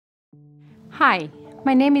Hi,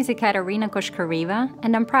 my name is Ekaterina Koshkareva,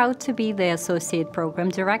 and I'm proud to be the Associate Program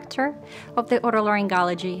Director of the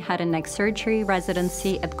Otolaryngology Head and Neck Surgery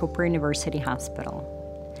Residency at Cooper University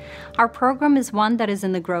Hospital. Our program is one that is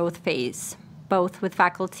in the growth phase, both with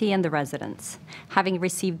faculty and the residents, having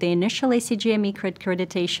received the initial ACGME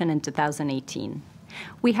accreditation in 2018.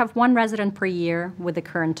 We have one resident per year with a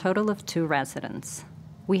current total of 2 residents.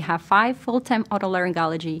 We have 5 full-time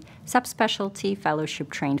otolaryngology subspecialty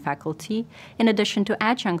fellowship-trained faculty, in addition to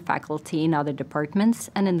adjunct faculty in other departments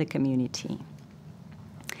and in the community.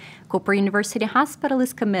 Cooper University Hospital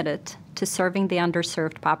is committed to serving the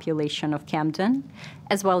underserved population of Camden,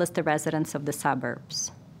 as well as the residents of the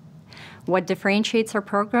suburbs. What differentiates our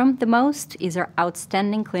program the most is our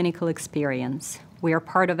outstanding clinical experience. We are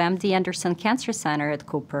part of MD Anderson Cancer Center at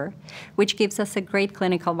Cooper, which gives us a great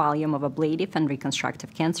clinical volume of ablative and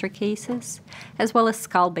reconstructive cancer cases, as well as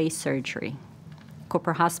skull-based surgery.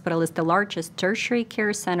 Cooper Hospital is the largest tertiary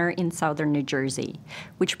care center in southern New Jersey,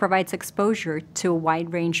 which provides exposure to a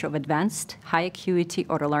wide range of advanced, high-acuity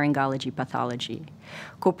otolaryngology pathology.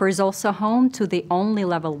 Cooper is also home to the only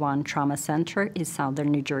Level 1 trauma center in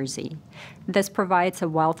southern New Jersey. This provides a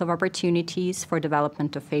wealth of opportunities for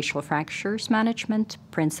development of facial fractures management,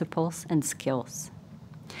 principles, and skills.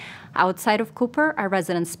 Outside of Cooper, our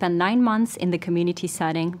residents spend 9 months in the community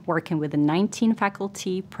setting working with a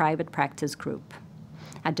 19-faculty private practice group.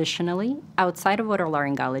 Additionally, outside of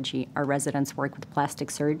otolaryngology, our residents work with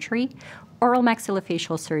plastic surgery, oral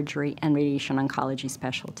maxillofacial surgery, and radiation oncology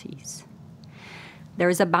specialties. There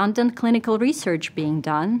is abundant clinical research being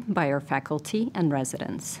done by our faculty and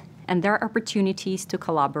residents, and there are opportunities to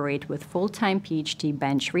collaborate with full-time PhD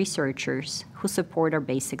bench researchers who support our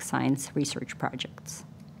basic science research projects.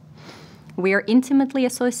 We are intimately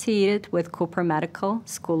associated with Cooper Medical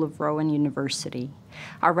School of Rowan University.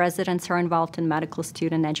 Our residents are involved in medical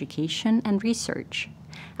student education and research.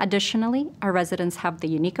 Additionally, our residents have the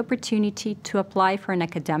unique opportunity to apply for an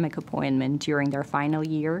academic appointment during their final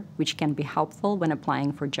year, which can be helpful when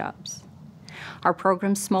applying for jobs. Our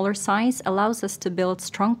program's smaller size allows us to build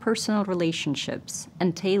strong personal relationships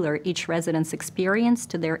and tailor each resident's experience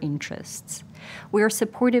to their interests. We are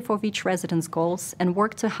supportive of each resident's goals and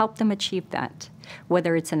work to help them achieve that,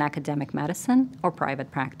 whether it's in academic medicine or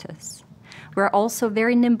private practice. We're also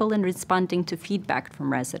very nimble in responding to feedback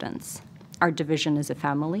from residents. Our division is a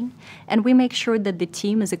family, and we make sure that the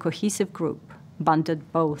team is a cohesive group,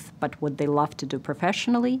 bonded both by what they love to do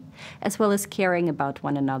professionally, as well as caring about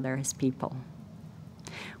one another as people.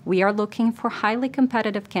 We are looking for highly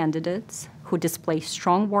competitive candidates who display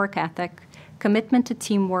strong work ethic, commitment to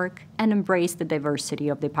teamwork, and embrace the diversity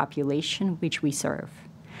of the population which we serve.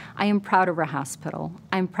 I am proud of our hospital,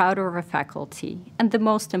 I'm proud of our faculty, and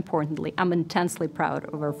most importantly, I'm intensely proud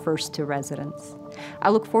of our first 2 residents. I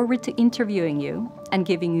look forward to interviewing you and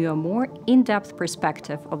giving you a more in-depth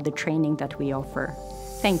perspective of the training that we offer.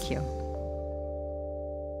 Thank you.